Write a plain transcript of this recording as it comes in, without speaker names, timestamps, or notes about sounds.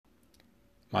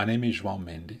My name is João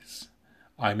Mendes.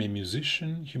 I'm a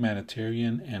musician,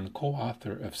 humanitarian, and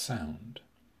co-author of Sound,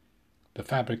 The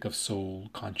Fabric of Soul,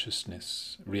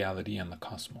 Consciousness, Reality, and the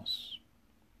Cosmos,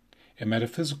 a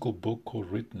metaphysical book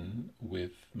co-written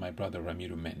with my brother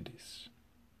Ramiro Mendes.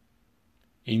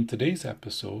 In today's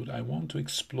episode, I want to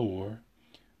explore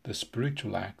the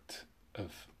spiritual act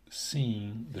of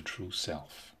seeing the true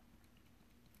self.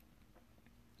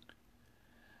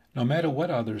 No matter what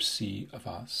others see of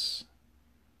us,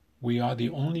 we are the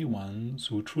only ones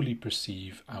who truly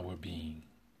perceive our being.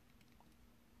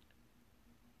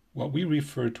 What we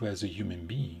refer to as a human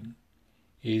being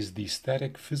is the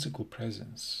static physical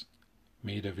presence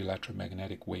made of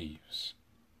electromagnetic waves,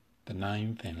 the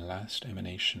ninth and last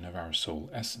emanation of our soul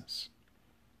essence.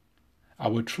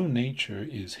 Our true nature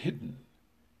is hidden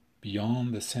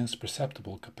beyond the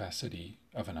sense-perceptible capacity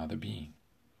of another being.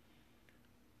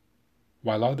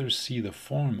 While others see the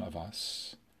form of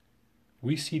us,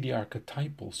 we see the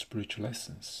archetypal spiritual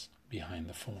essence behind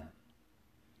the form.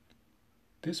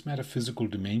 This metaphysical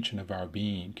dimension of our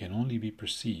being can only be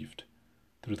perceived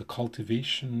through the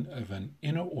cultivation of an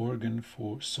inner organ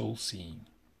for soul-seeing,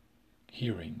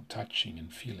 hearing, touching,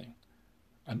 and feeling,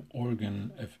 an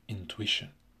organ of intuition.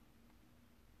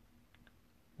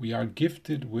 We are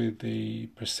gifted with a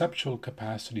perceptual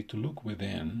capacity to look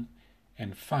within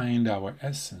and find our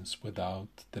essence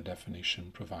without the definition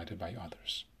provided by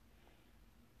others.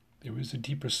 There is a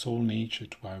deeper soul nature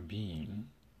to our being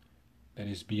that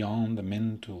is beyond the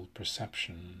mental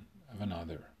perception of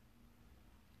another,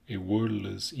 a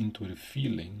wordless intuitive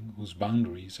feeling whose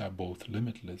boundaries are both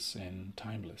limitless and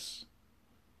timeless.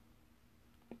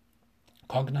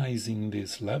 Cognizing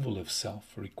this level of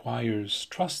self requires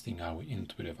trusting our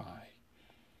intuitive eye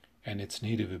and its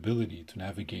native ability to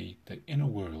navigate the inner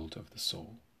world of the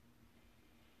soul.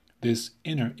 This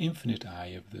inner infinite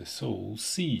eye of the soul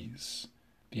sees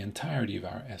the entirety of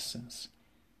our essence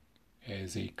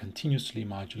as a continuously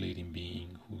modulating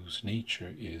being whose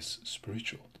nature is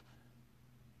spiritual,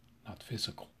 not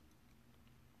physical.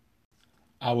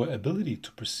 Our ability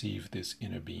to perceive this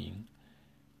inner being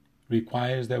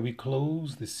requires that we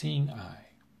close the seeing eye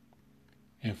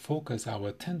and focus our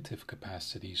attentive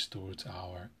capacities towards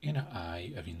our inner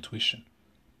eye of intuition.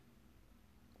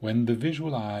 When the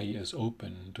visual eye is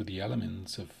open to the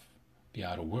elements of the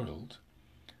outer world,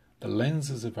 the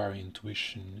lenses of our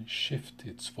intuition shift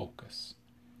its focus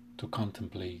to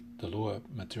contemplate the lower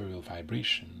material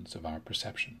vibrations of our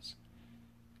perceptions.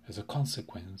 As a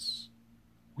consequence,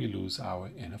 we lose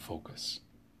our inner focus.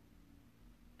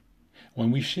 When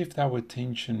we shift our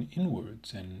attention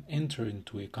inwards and enter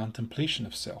into a contemplation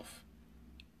of self,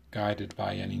 guided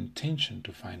by an intention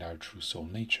to find our true soul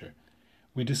nature,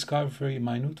 we discover a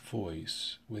minute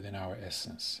voice within our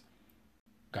essence,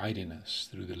 guiding us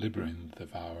through the labyrinth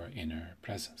of our inner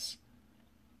presence.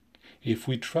 If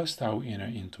we trust our inner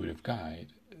intuitive guide,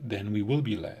 then we will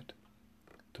be led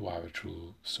to our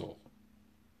true soul.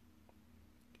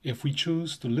 If we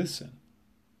choose to listen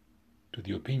to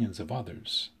the opinions of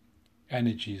others,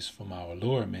 energies from our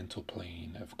lower mental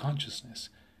plane of consciousness,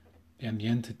 then the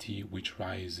entity which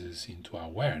rises into our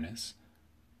awareness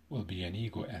will be an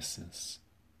ego essence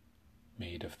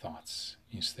made of thoughts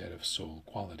instead of soul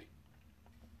quality.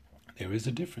 There is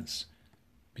a difference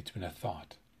between a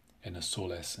thought and a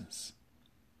soul essence,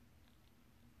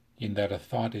 in that a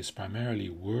thought is primarily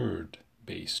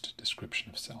word-based description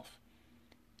of self,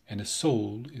 and a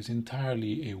soul is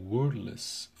entirely a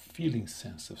wordless feeling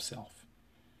sense of self.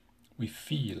 We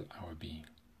feel our being.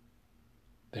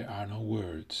 There are no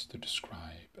words to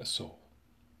describe a soul.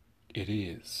 It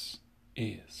is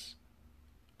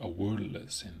a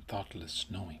wordless and thoughtless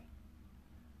knowing.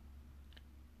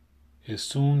 As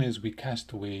soon as we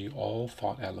cast away all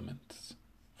thought elements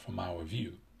from our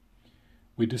view,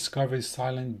 we discover a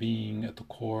silent being at the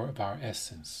core of our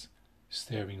essence,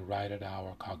 staring right at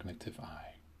our cognitive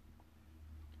eye.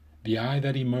 The eye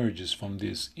that emerges from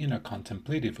this inner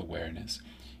contemplative awareness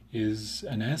is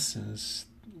an essence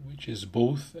which is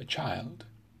both a child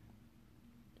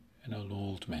and an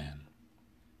old man.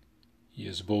 He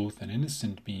is both an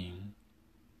innocent being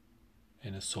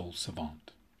and a soul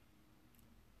savant.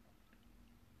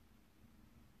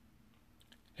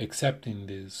 Accepting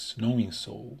this knowing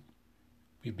soul,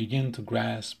 we begin to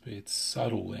grasp its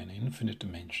subtle and infinite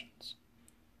dimensions.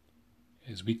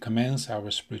 As we commence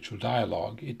our spiritual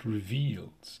dialogue, it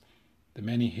reveals the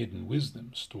many hidden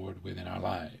wisdoms stored within our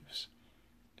lives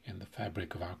and the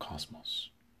fabric of our cosmos.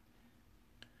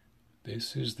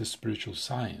 This is the spiritual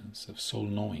science of soul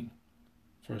knowing,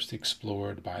 first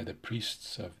explored by the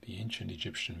priests of the ancient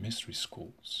Egyptian mystery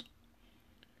schools.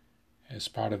 as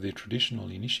part of their traditional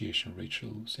initiation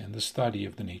rituals and the study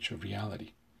of the nature of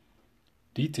reality,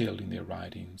 detailed in their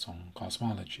writings on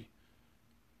cosmology,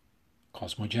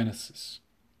 cosmogenesis,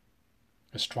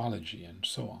 astrology, and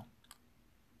so on.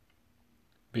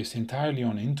 Based entirely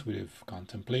on intuitive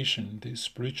contemplation, this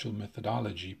spiritual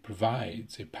methodology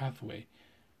provides a pathway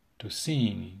to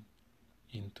seeing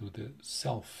into the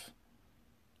self,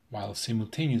 while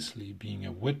simultaneously being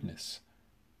a witness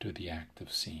to the act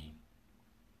of seeing.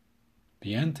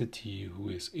 The entity who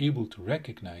is able to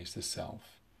recognize the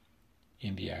self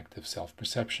in the act of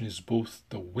self-perception is both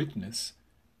the witness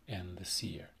and the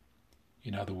seer.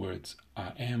 In other words,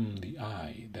 I am the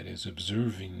I that is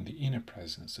observing the inner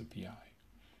presence of the I.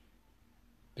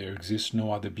 There exists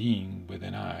no other being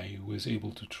within I who is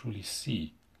able to truly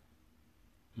see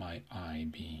my I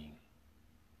being.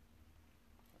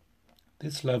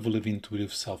 This level of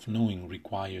intuitive self-knowing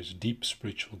requires deep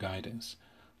spiritual guidance.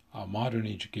 Our modern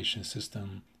education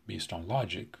system, based on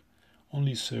logic,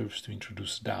 only serves to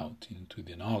introduce doubt into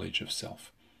the knowledge of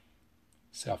self.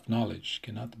 Self-knowledge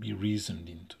cannot be reasoned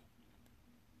into.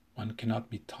 One cannot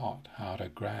be taught how to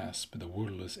grasp the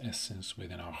wordless essence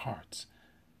within our hearts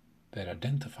that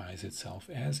identifies itself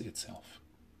as itself.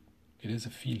 It is a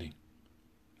feeling,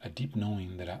 a deep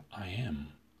knowing that I am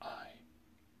I.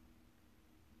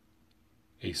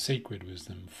 A sacred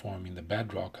wisdom forming the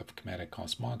bedrock of Kemetic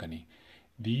cosmogony,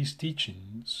 these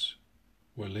teachings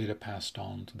were later passed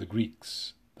on to the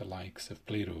Greeks, the likes of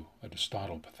Plato,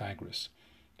 Aristotle, Pythagoras,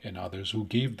 and others who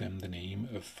gave them the name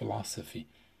of philosophy,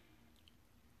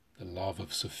 the love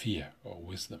of Sophia, or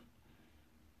wisdom,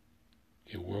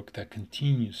 a work that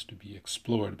continues to be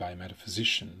explored by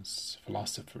metaphysicians,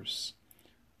 philosophers,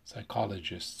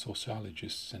 psychologists,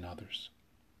 sociologists, and others.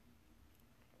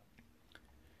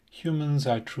 Humans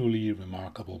are truly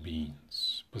remarkable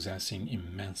beings, possessing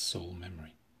immense soul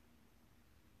memory.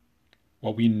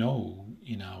 What we know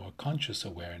in our conscious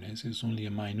awareness is only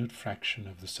a minute fraction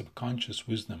of the subconscious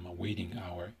wisdom awaiting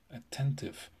our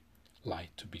attentive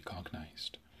light to be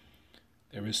cognized.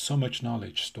 There is so much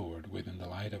knowledge stored within the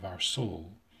light of our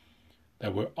soul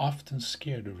that we're often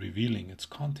scared of revealing its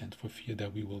content for fear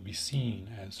that we will be seen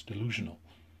as delusional.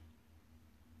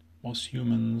 Most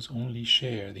humans only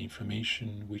share the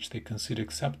information which they consider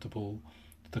acceptable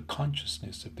to the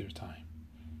consciousness of their time,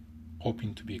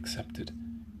 hoping to be accepted.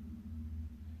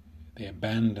 They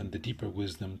abandon the deeper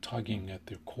wisdom tugging at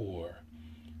their core,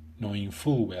 knowing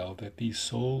full well that these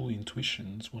soul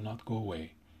intuitions will not go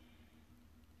away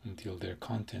until their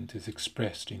content is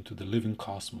expressed into the living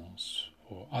cosmos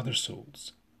for other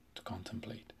souls to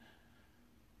contemplate.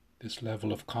 This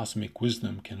level of cosmic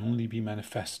wisdom can only be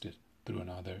manifested through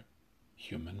another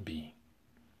human being,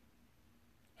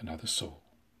 another soul.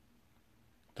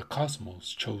 The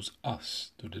cosmos chose us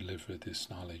to deliver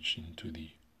this knowledge into the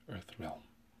earth realm.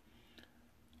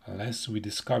 Unless we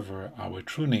discover our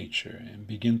true nature and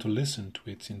begin to listen to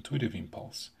its intuitive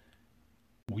impulse,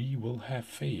 we will have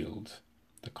failed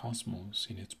the cosmos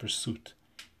in its pursuit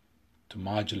to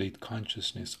modulate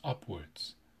consciousness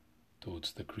upwards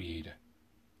towards the Creator,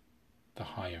 the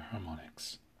higher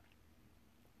harmonics.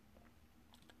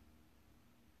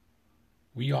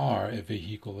 We are a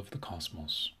vehicle of the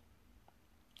cosmos.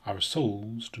 Our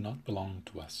souls do not belong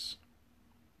to us.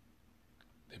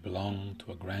 They belong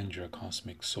to a grandeur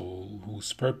cosmic soul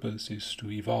whose purpose is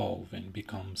to evolve and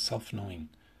become self-knowing,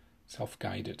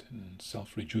 self-guided, and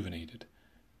self-rejuvenated.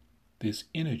 This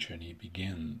inner journey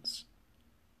begins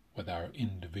with our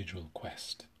individual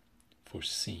quest for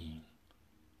seeing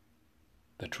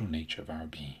the true nature of our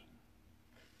being.